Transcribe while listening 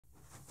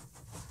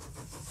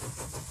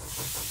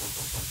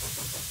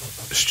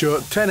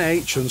Stuart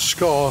 10H and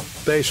Score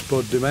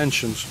Baseboard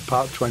Dimensions,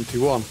 Part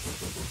 21.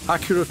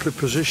 Accurately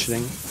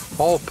positioning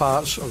all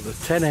parts of the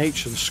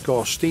 10H and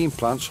Score steam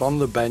plants on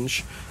the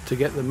bench to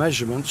get the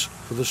measurements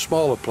for the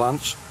smaller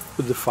plants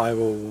with the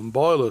 501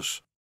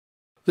 boilers.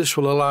 This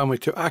will allow me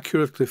to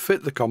accurately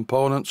fit the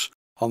components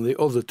on the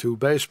other two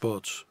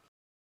baseboards.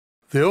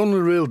 The only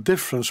real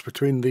difference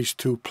between these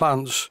two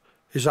plants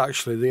is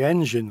actually the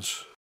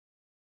engines.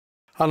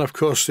 And of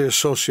course the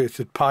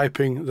associated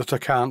piping that I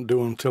can't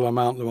do until I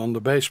mount them on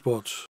the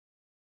baseboards.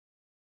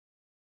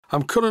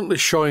 I'm currently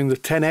showing the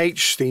 10H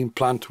steam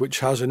plant, which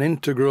has an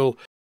integral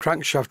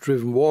crankshaft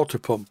driven water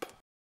pump.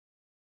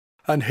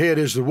 And here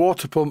is the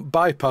water pump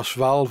bypass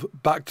valve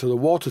back to the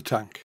water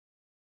tank.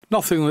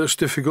 Nothing that's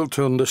difficult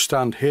to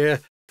understand here.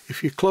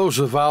 If you close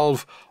the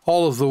valve,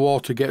 all of the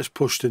water gets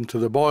pushed into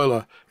the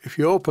boiler. If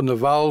you open the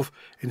valve,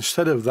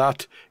 instead of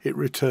that, it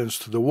returns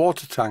to the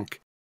water tank.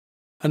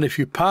 And if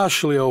you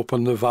partially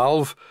open the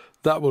valve,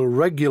 that will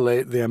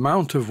regulate the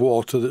amount of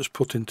water that's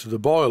put into the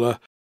boiler,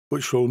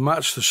 which will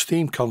match the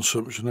steam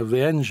consumption of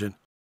the engine.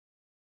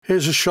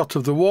 Here's a shot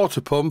of the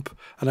water pump,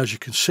 and as you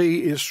can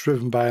see, it's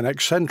driven by an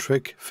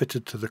eccentric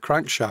fitted to the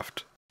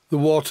crankshaft. The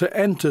water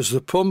enters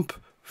the pump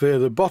via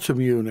the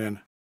bottom union.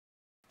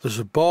 There's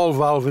a ball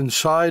valve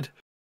inside,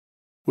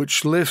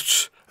 which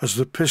lifts as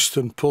the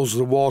piston pulls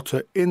the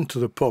water into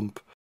the pump.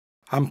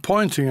 I'm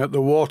pointing at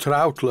the water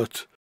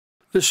outlet.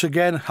 This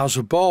again has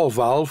a ball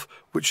valve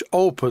which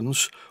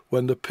opens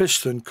when the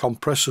piston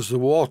compresses the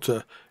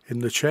water in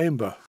the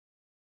chamber.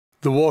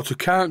 The water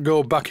can't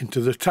go back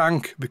into the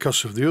tank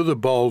because of the other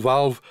ball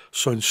valve,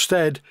 so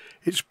instead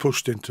it's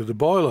pushed into the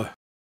boiler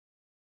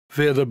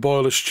via the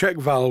boiler's check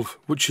valve,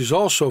 which is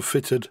also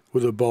fitted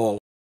with a ball.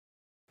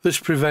 This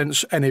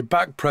prevents any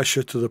back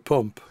pressure to the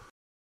pump.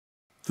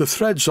 The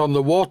threads on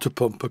the water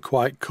pump are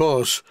quite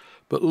coarse,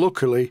 but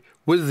luckily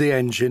with the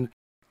engine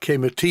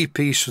came a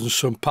T-piece and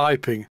some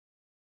piping.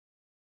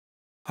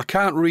 I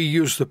can't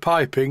reuse the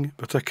piping,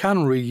 but I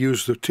can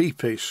reuse the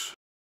T-piece.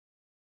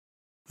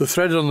 The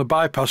thread on the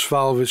bypass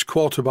valve is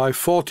 1/4 by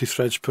 40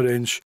 threads per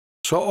inch,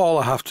 so all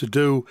I have to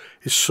do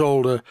is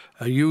solder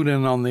a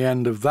union on the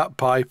end of that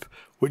pipe,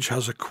 which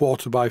has a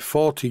 1/4 by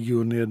 40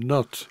 union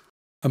nut.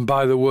 And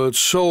by the word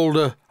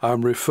solder,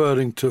 I'm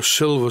referring to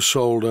silver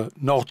solder,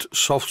 not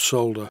soft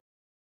solder.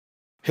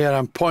 Here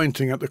I'm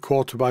pointing at the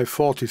 1/4 by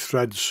 40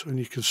 threads, and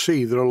you can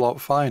see they're a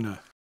lot finer.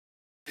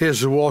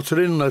 Here's the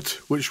water inlet,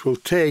 which will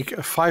take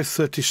a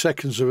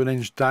 5/32 of an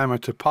inch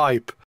diameter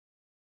pipe,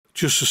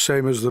 just the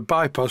same as the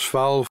bypass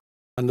valve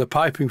and the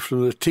piping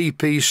from the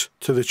T-piece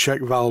to the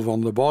check valve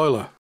on the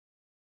boiler.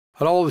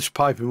 And all this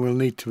piping will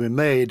need to be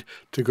made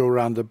to go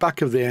around the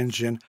back of the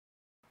engine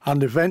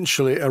and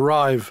eventually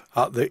arrive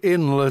at the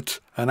inlet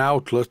and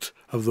outlet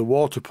of the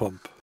water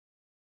pump.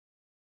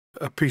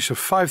 A piece of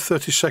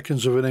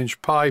 5/32 of an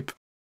inch pipe,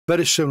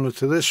 very similar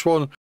to this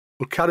one,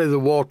 will carry the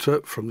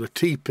water from the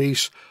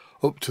T-piece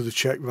up to the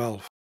check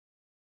valve.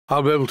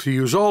 I'll be able to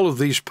use all of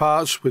these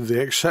parts with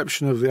the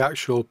exception of the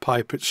actual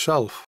pipe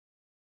itself.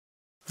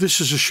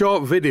 This is a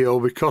short video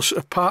because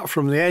apart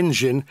from the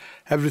engine,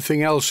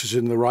 everything else is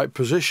in the right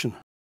position.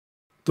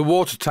 The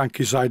water tank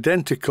is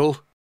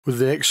identical with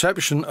the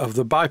exception of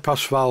the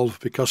bypass valve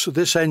because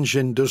this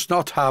engine does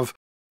not have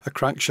a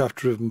crankshaft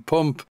driven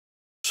pump,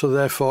 so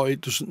therefore it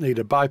doesn't need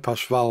a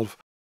bypass valve.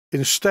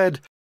 Instead,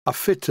 I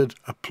fitted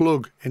a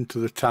plug into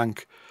the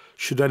tank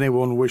should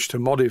anyone wish to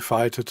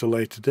modify it at a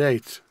later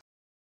date.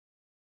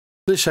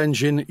 This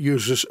engine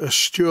uses a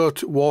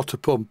Stuart water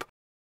pump.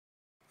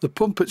 The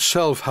pump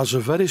itself has a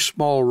very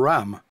small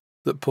ram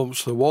that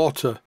pumps the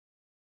water.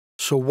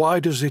 So why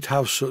does it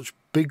have such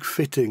big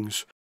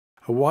fittings?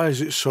 And why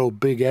is it so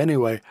big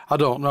anyway? I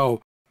don't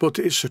know, but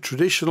it's a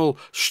traditional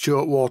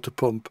Stuart water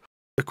pump.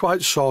 They're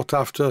quite sought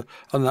after,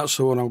 and that's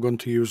the one I'm going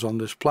to use on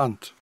this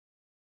plant.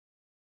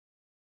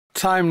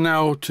 Time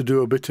now to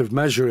do a bit of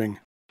measuring.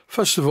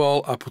 First of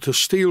all, I put a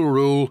steel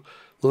rule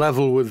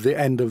level with the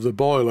end of the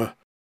boiler,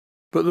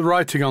 but the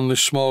writing on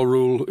this small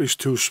rule is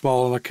too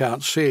small and I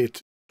can't see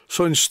it.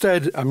 So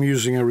instead I'm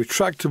using a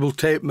retractable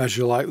tape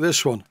measure like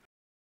this one.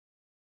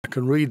 I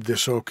can read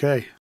this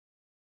okay.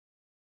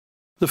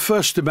 The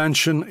first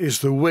dimension is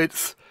the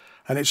width,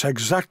 and it's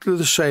exactly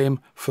the same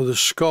for the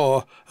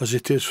Score as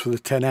it is for the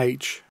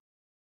 10H.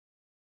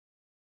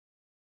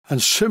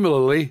 And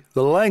similarly,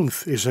 the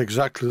length is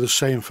exactly the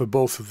same for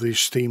both of these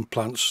steam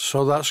plants,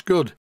 so that's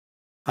good.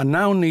 I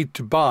now need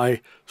to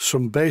buy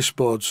some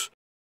baseboards.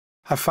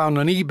 I found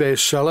an eBay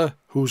seller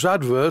whose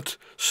advert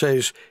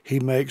says he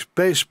makes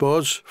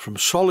baseboards from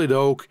solid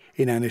oak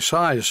in any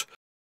size,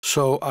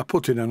 so I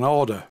put in an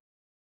order.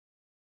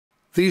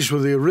 These were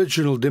the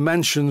original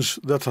dimensions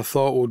that I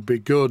thought would be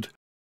good.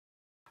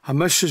 I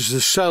messaged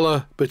the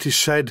seller, but he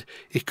said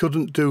he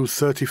couldn't do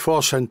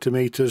 34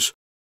 centimetres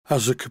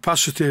as the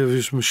capacity of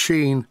his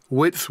machine,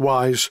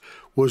 width-wise,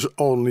 was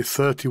only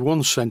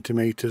 31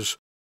 centimetres.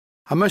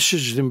 I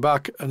messaged him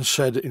back and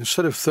said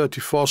instead of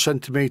 34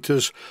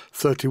 centimetres,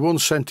 31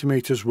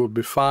 centimetres would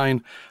be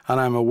fine, and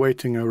I'm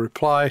awaiting a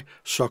reply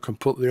so I can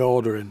put the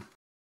order in.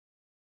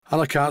 And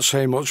I can't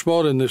say much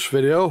more in this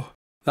video.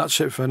 That's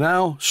it for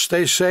now.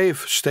 Stay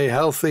safe, stay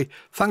healthy.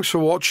 Thanks for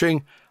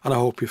watching, and I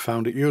hope you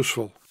found it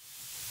useful.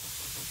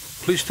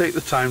 Please take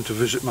the time to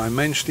visit my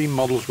Mainsteam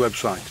Models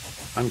website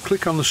and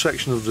click on the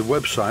section of the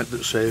website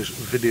that says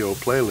Video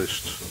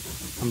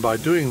Playlists. And by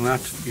doing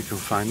that, you can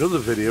find other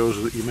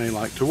videos that you may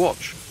like to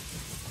watch.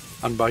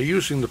 And by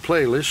using the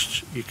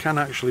playlists, you can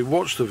actually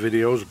watch the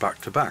videos back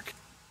to back.